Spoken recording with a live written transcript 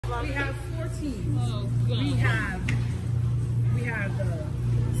We have 4 teams. Oh, God. We have the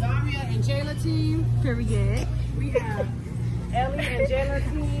Zaria and Jayla team. Period. We have Ellie and Jayla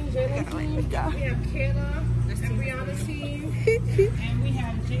team. We have Kayla and Brianna's team. And we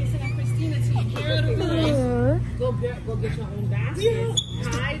have Jason and Christina team. Here are the rules. Go get your own basket.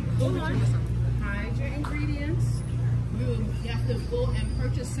 Hide your ingredients. You have to go and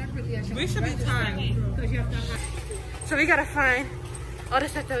purchase separately. We should be timed. Because you have to hide. So we gotta find all the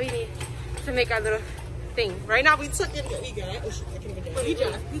stuff that we need to make our little thing. Right now we took in what we got. Oh shit, I can't even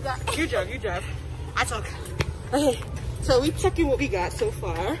drive. You drive. I talk. Okay, so we took in what we got so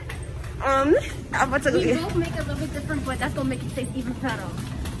far. I'm about to We both make it a little bit different, but that's gonna make it taste even better.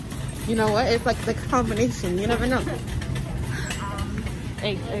 You know what? It's like the combination. You never know.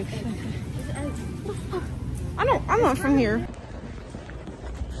 Egg. I'm not from here.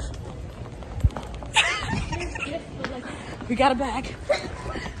 We got a bag.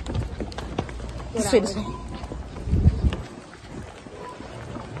 This way.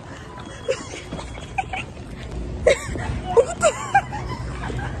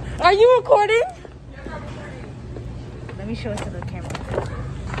 Are you recording? Let me show it to the camera.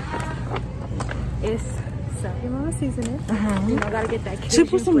 It's salt and lemon seasoning. You know, gotta get that Cajun Should we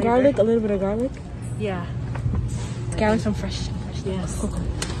put some flavor. garlic? A little bit of garlic? Yeah. Garlic, some fresh. Yes.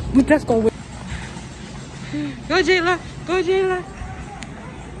 Let's go with. Go Jayla.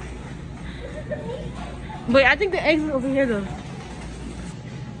 Wait, I think the eggs are over here though.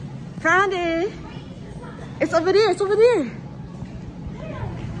 Found it. It's over there.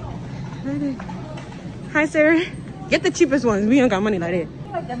 Hi, sir. Get the cheapest ones. We don't got money like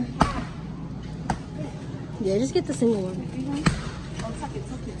that. Yeah, just get the single one.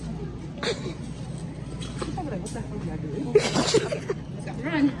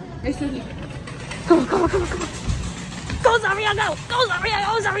 Run. Come on. Go, Zaria, go. Go,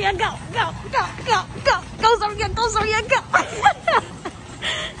 Zaria, go.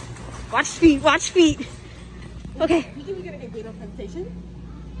 Watch feet. Okay. You think we're gonna get a presentation?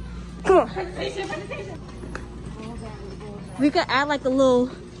 Come on. Presentation. We could add like a little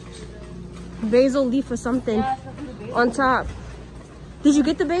basil leaf or something on top. Did you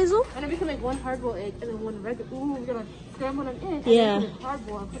get the basil? And then we can make one hard-boiled egg and then one regular. Ooh, we're gonna scramble them in. Yeah. And then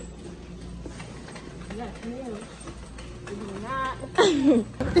hard-boiled.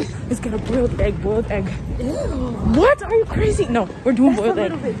 It's got a boiled egg. What? Are you crazy? No, we're doing boiled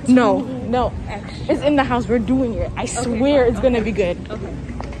egg. No. Extra. It's in the house. We're doing it. I swear it's gonna be good. Okay.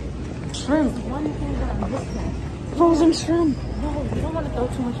 Shrimp. One thing that I missed that. Frozen shrimp. No, you don't want to throw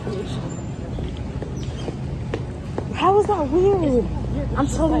too much creation. How is that weird? I'm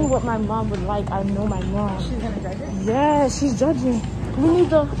telling you what my mom would like. I know my mom. She's gonna judge it? Yeah, she's judging. We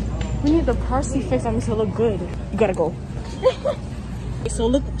need the parsley fix on this to look good. You gotta go. So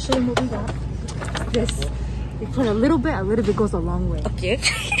look, show them what we got. This. You put a little bit goes a long way. Okay.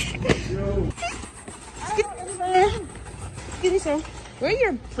 Excuse me, sir. Where are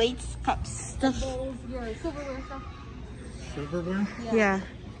your plates, cups, stuff? Your silverware stuff. Silverware? Yeah.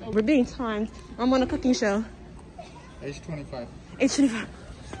 We're being timed. I'm on a cooking show. Age 25. Age 25.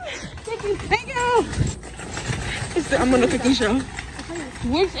 Thank you. I'm on a cooking show.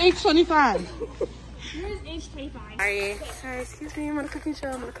 Where's age 25? Here's age 25. Sorry, excuse me. I'm on a cooking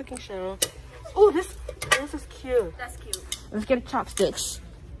show. Oh, this is cute. That's cute. Let's get chopsticks.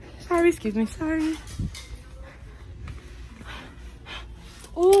 Sorry, excuse me. Sorry.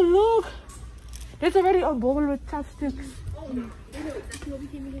 Oh, look. There's already a bowl with chopsticks. Oh, we know exactly what we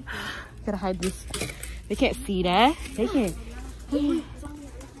came in for. Gotta hide this. They can't see that. They can't.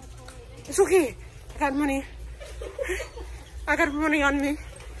 It's okay. I got money. I got money on me.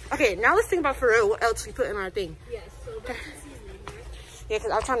 Okay, now let's think about for real what else we put in our thing. Yes, so that's the seasoning, right? Yeah,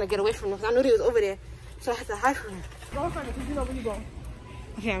 because I was trying to get away from them. I knew they was over there. So I had to hide from them. Go in front of it, because you know where you go.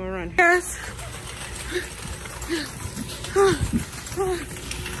 Okay, I'm gonna run. Yes.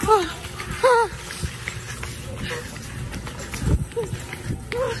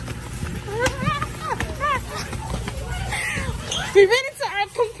 We made it to our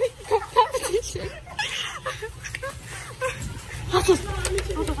competition. Hot sauce.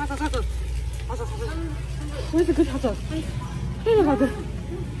 Where's the good hot sauce? Where's the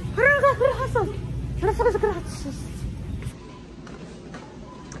good hot sauce? Where the fuck is the good hot sauce?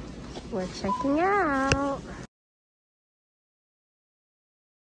 We're checking out.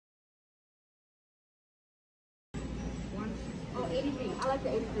 Oh, 83. I like the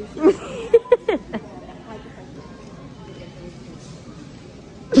 83.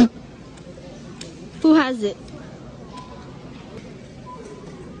 Who has it?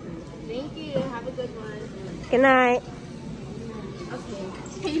 Thank you. Have a good one. Good night. Okay.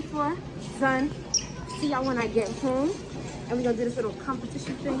 paid for. Done. See y'all when I get home. And we're gonna do this little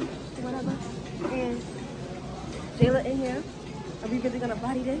competition thing or whatever. And Jayla in here. Are we really gonna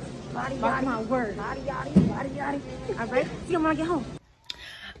body this? Body my word. Body yaddy. Alright, see you when I get home.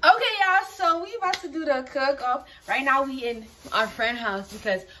 Okay, y'all, so we about to do the cook-off. Right now we in our friend's house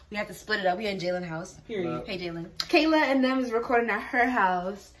because we have to split it up. We in Jalen's house. Period. Hey, Jalen. Kayla and them is recording at her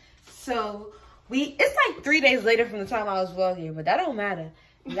house. So it's like 3 days later from the time I was vlogging, but that don't matter.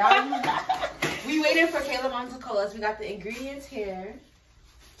 Y'all, we waiting for Kayla's mom to call us. We got the ingredients here.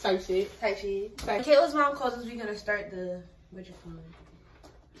 Type shit. When Kayla's mom calls us, we're gonna start the, what you call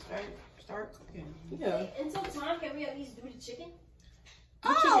it? Start cooking. Yeah. Until time, can we at least do the chicken?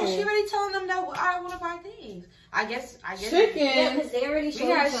 Oh, she already telling them that one of our things. I guess. Chicken. Yeah, because they already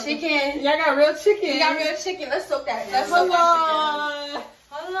showed us. We got chicken. Y'all got real chicken. We got real chicken. Let's soak that. Hold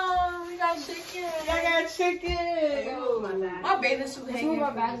on. We got chicken. Y'all got chicken. Oh, my bad. My bathing suit hanging.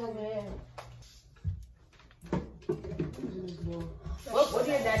 My bags over there. What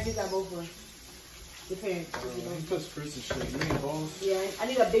did dad use that bowl for? Your parents. He puts fruits and shit. You need bowls? Yeah, I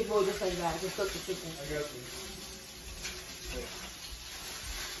need a big bowl just like that to cook the chicken. I got you.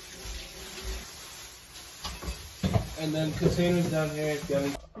 And then containers down here if you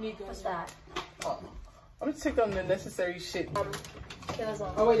have any. What's that? I'm gonna take on the necessary shit. Kayla's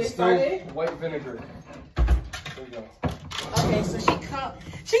on. Oh wait, they started? White vinegar. There you go. Okay, so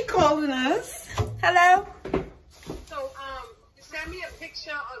she calling us. Hello. So, send me a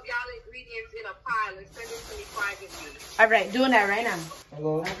picture of y'all ingredients in a pile and send it to me privately. All right, doing that right now.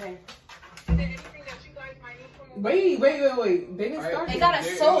 Hello. Okay. Is there anything that you guys might need from me? Wait. They didn't start. They gotta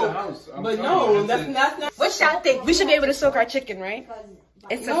soak. But no, that's not. What y'all think? We should be able to soak our chicken, right?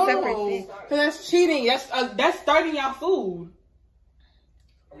 It's a separate thing. Cause that's cheating. That's starting y'all food.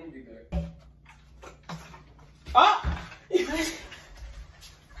 I'm gonna be back. Oh! This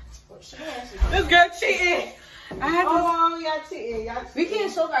girl cheating. Y'all cheating. We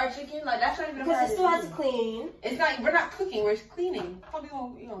can't soak our chicken. Like that's not even. Because it still has to clean. It's not. We're not cooking. We're cleaning. How do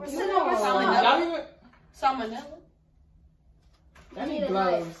you know? We're sitting over salmonella. Salmonella. I need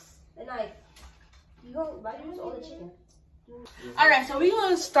gloves. And like, you go, why do you use all the chicken? All right, so we're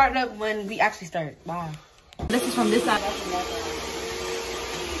gonna start up when we actually start. Wow. This is from this side.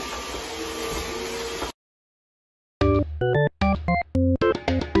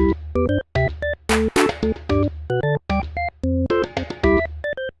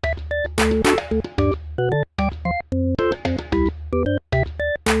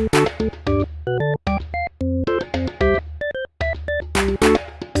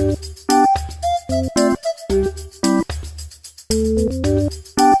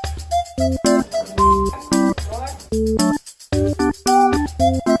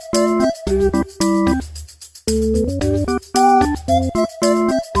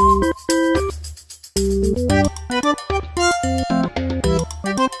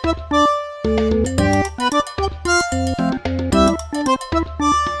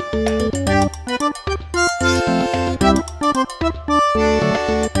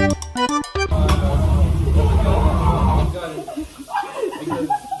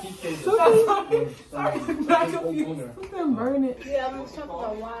 Burn it. Yeah, I was talking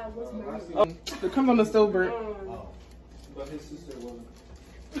about why I was burning. It comes on the stove burnt. But his sister wasn't.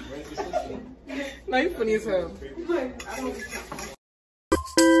 Right, his sister? No, you funny as hell.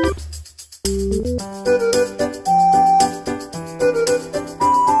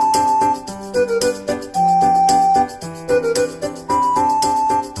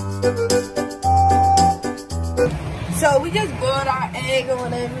 So we just boiled our egg or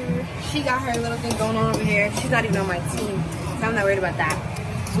whatever. She got her little thing going on over here. She's not even on my team, so I'm not worried about that.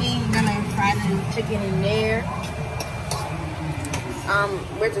 We gonna fry the chicken in there.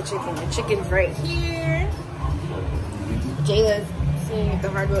 Where's the chicken? The chicken's right here. Jayla's seeing if the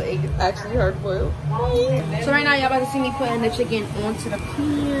hard-boiled egg is actually hard-boiled. So right now, y'all about to see me putting the chicken onto the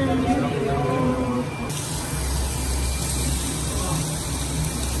pan.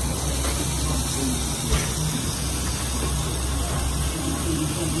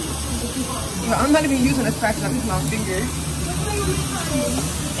 I'm not even using a spatula, I'm using my finger.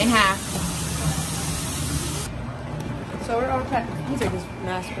 In half. So we're all packed. Let me take this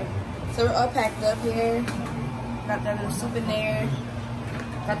mask off. So we're all packed up here. Got that little soup in there.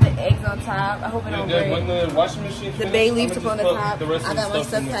 Got the eggs on top. I hope it don't break. When the washing machine The bay leaf up on the top. I got my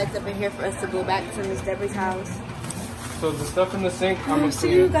stuff packed up in here for us to go back to Miss Deborah's house. So the stuff in the sink, I'm I'll gonna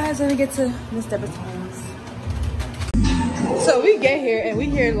see you guys when we get to Miss Deborah's house. So we get here and we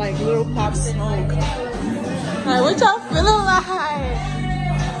hear like little pop smoke. Alright, what y'all feeling like?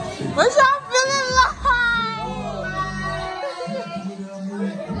 What y'all feeling like?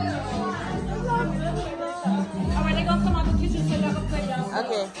 Alright, they're gonna come out the kitchen so y'all can play y'all.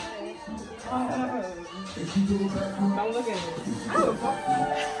 Okay. Don't look at me.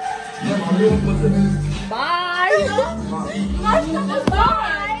 Bye.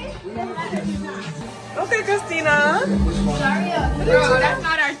 Okay, Christina. No, that's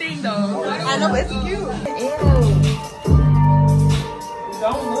not our thing though. I know, it's cute. Ew.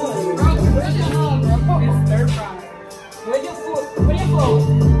 Don't move. Bro, where's your home, bro? It's stir fry. Where's your food? Where's your food?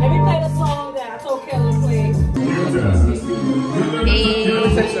 Let me play the song that I told Kelly to play.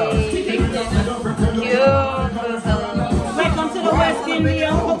 Welcome to the West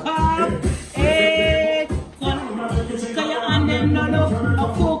Indian cookout. Hey, can you and them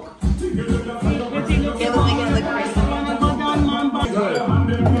no cook?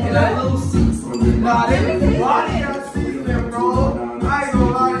 Nah, they body that seasoning, bro. I ain't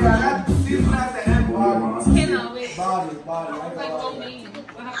gonna lie to you. That seasoning at the end, body. Body.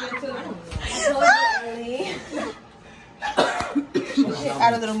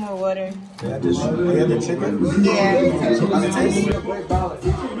 Add a little more water. Yeah, the chicken? Yeah.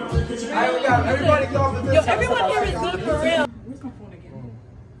 Everybody go for this. Yo, everyone here is good for real. Where's my phone again?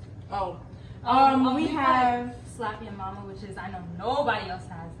 Oh. We have Slappy and Mama, which is, I know nobody else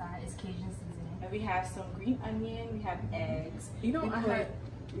has that. It's Cajun seasoning. we have some green onion, we have eggs. You know, we I put had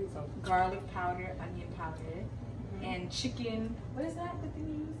garlic powder, onion powder, and chicken. What is that thing you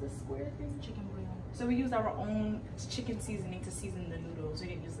use? The square thing? Chicken bouillon. So we use our own chicken seasoning to season the noodles. We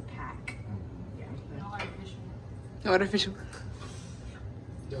didn't use the pack. Yeah. No artificial. no artificial.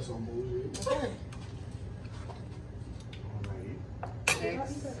 That's some bullshit. Okay.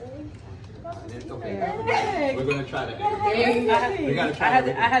 Eggs. It's okay. Egg. We're gonna try the egg. We gotta I try had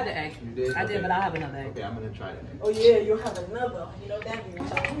the the, I had the egg. You did? I did, Okay. but I'll have another egg. Okay, I'm gonna try the egg. Oh yeah, you'll have another. You know what that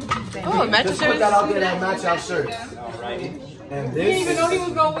means. Oh, match Just put that out there that match our shirts. Alrighty. And He didn't even know he this.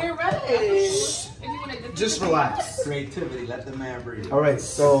 was gonna wear red. Just relax. Creativity, let the man breathe. All right,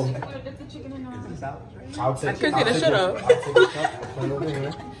 so Is this out? I'll take Cookie, I'll take shut it. up. I'll take it. I'll put it over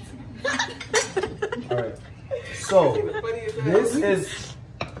here. All right. So this is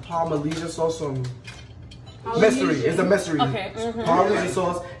Parmesan sauce from Messery. It's a Messery. Okay. Parmesan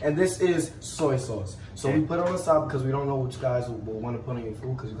sauce, and this is soy sauce. So we put it on the side because we don't know what you guys will want to put on your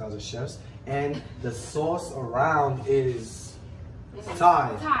food because you guys are chefs. And the sauce around is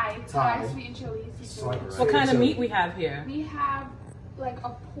Thai. Thai sweet and chili. What kind of meat we have here? We have like a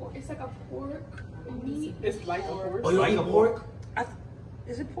pork. It's like a pork meat. It's like a pork. Oh, you like a pork?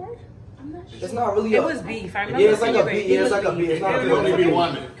 Is it pork? I'm not sure. It's not really. It was beef. I remember. Yeah, it's like a seeing beef. it. Yeah, it's like a beef. It's not Could only be a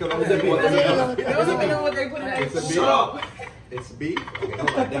one. Could only It's a be beef. one. They don't even know what they put in that. It's a beef. Shut up. It's beef. Okay, hold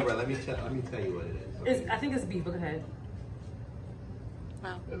on, Deborah. Let me tell you what it is. Okay. I think it's beef. Go ahead.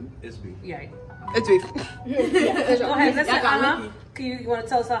 It's beef. Yeah. It's beef. Go ahead. Listen, Can you want to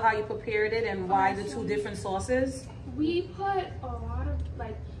tell us how you prepared it and why the two different sauces? We put a lot of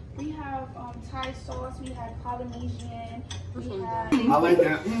like. We have Thai sauce. We have Polynesian. We have. I like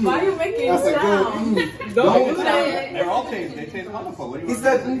that. Why are you making That's a sound? good. Don't do that. They're all taste. They taste wonderful. What do you He want?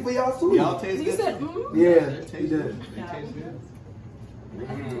 said for y'all too. Y'all taste He good. said, Yeah, They he taste did. good. They taste good.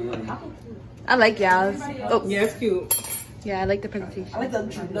 I like y'all's. Oh, yeah, it's cute. yeah, I like the presentation. I like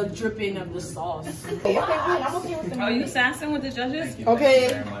the dripping of the sauce. Are you sassing with the judges?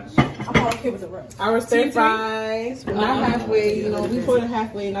 Okay, I'm okay with the rest. our stir fries, we're not halfway, you know, we put it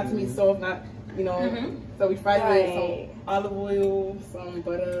halfway, not to be soft, not, you know, so we fried it with some olive oil, some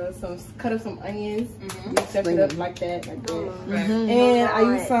butter, cut up some onions, we chef it up like that, And I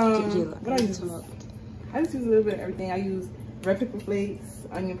use some, what I use? I just use a little bit of everything. I use red pepper flakes,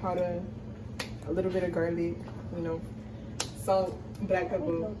 onion powder, a little bit of garlic, you know, salt, black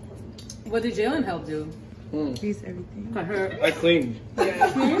pepper. What did Jalen help do? He's everything. I cleaned.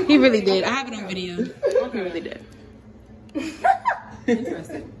 He really did. I have it on video. He really did.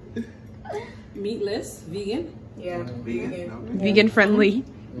 Interesting. Meatless, vegan. Yeah, vegan. Vegan friendly.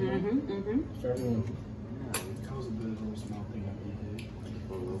 That was a good little small thing I did.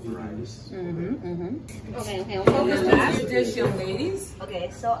 For a little variety. Okay. Last dish, young ladies. Okay,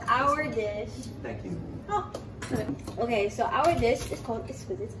 so our dish. Thank you. Okay, so our dish is called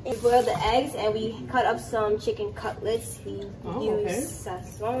exquisite. We boil the eggs and we cut up some chicken cutlets. We use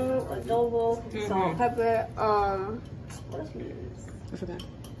sazon, adobo, salt, pepper. What else we use? I forgot.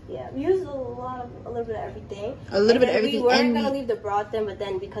 Yeah, we used a little bit of everything. A little bit of everything. We weren't and gonna leave the broth in, but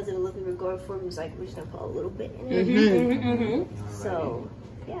then because of the look we were going for, we was like, we're just gonna put a little bit in it. Mm-hmm. So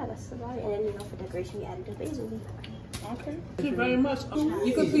yeah, that's about it. And then for decoration, we added the basil leaf. Okay. Thank you very much.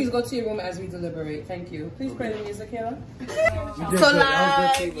 You could please go to your room as we deliberate. Thank you. Please play the music, Kayla. So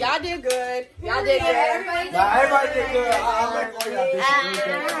like, y'all did good. Y'all did good. Everybody did good. I like all y'all dishes.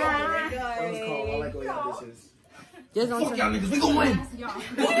 That was cool. I like all y'all dishes. Fuck y'all niggas, we gon' win. Fuck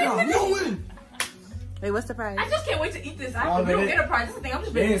y'all, we gon' win. Wait, what's the prize? I just can't wait to eat this. I don't get a prize. This thing, I'm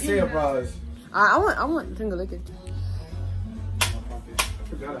just They didn't say a prize. I want finger licking.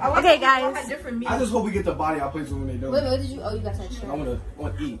 Okay, guys. I just hope we get the body out places when they do. Wait, what did you? Oh, you got that shirt. I wanna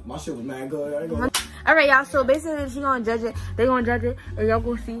eat. My shit was mad good. I ain't gonna. All right, y'all. So basically, she gonna judge it. They gonna judge it, and y'all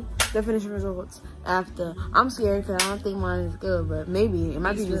gonna see the finished results after. I'm scared because I don't think mine is good, but maybe it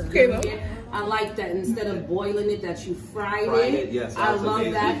might be good. I like that instead of boiling it, that you fried it. Yes, I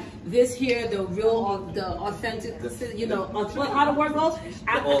love that. This here, the authentic, you know, how the word goes?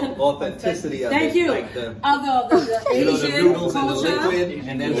 Authenticity of it. Thank you. Like the Asian the noodles and the culture. liquid,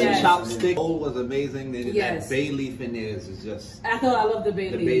 and then the chopstick bowl was amazing. Then Yes. that bay leaf in there is just. I thought I loved the bay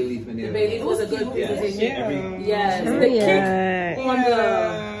leaf. The bay leaf in there. The bay leaf was a good thing. Yes. The kick on the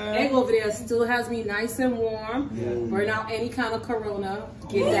egg over there still has me nice and warm. Burn out any kind of corona.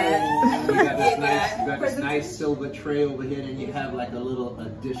 Get that. You got this nice silver tray over here, and you have like a little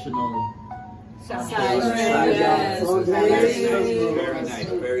additional Yes. Very nice,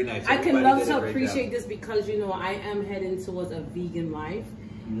 very nice. I can Everybody love did a to great appreciate job. this because, you know, I am heading towards a vegan life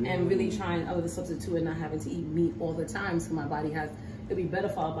and really trying other substitute and not having to eat meat all the time. So my body it'd be better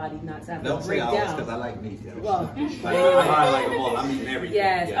for our body not to have Don't to say break ours down. because I like meat. Well, I like them all. I'm eating everything.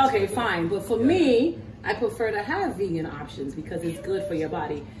 yes. Okay, fine. But for me, I prefer to have vegan options because it's good for your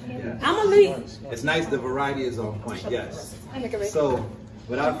body. I'm gonna leave. It's nice. The variety is on point. Yes. So,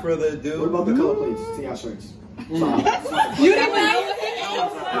 without further ado, What about the color plates? See our shirts. You didn't know?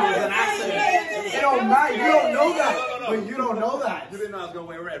 It don't matter. You don't know that. But you don't know that. You didn't know I was gonna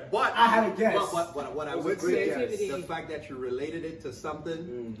wear red, but I had a guess. But what I would say is the fact that you related it to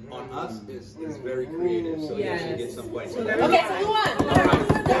something on us is very creative. So yes, you get some points. Okay, so who won?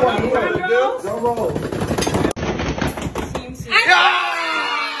 Drum roll.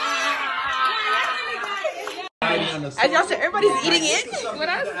 As y'all said, everybody's eating it. What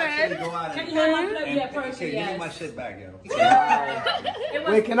I said. Can you have my plate? Yeah, first, Give me yes. my shit back,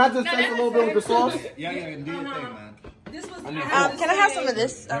 yo. Wait, can I just taste a little bit with the sauce? Yeah, do your thing, man. This was. Can I have some of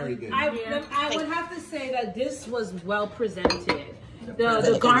this? Very good. I would have to say that this was well presented.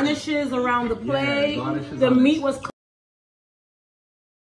 The garnishes around the plate, the meat was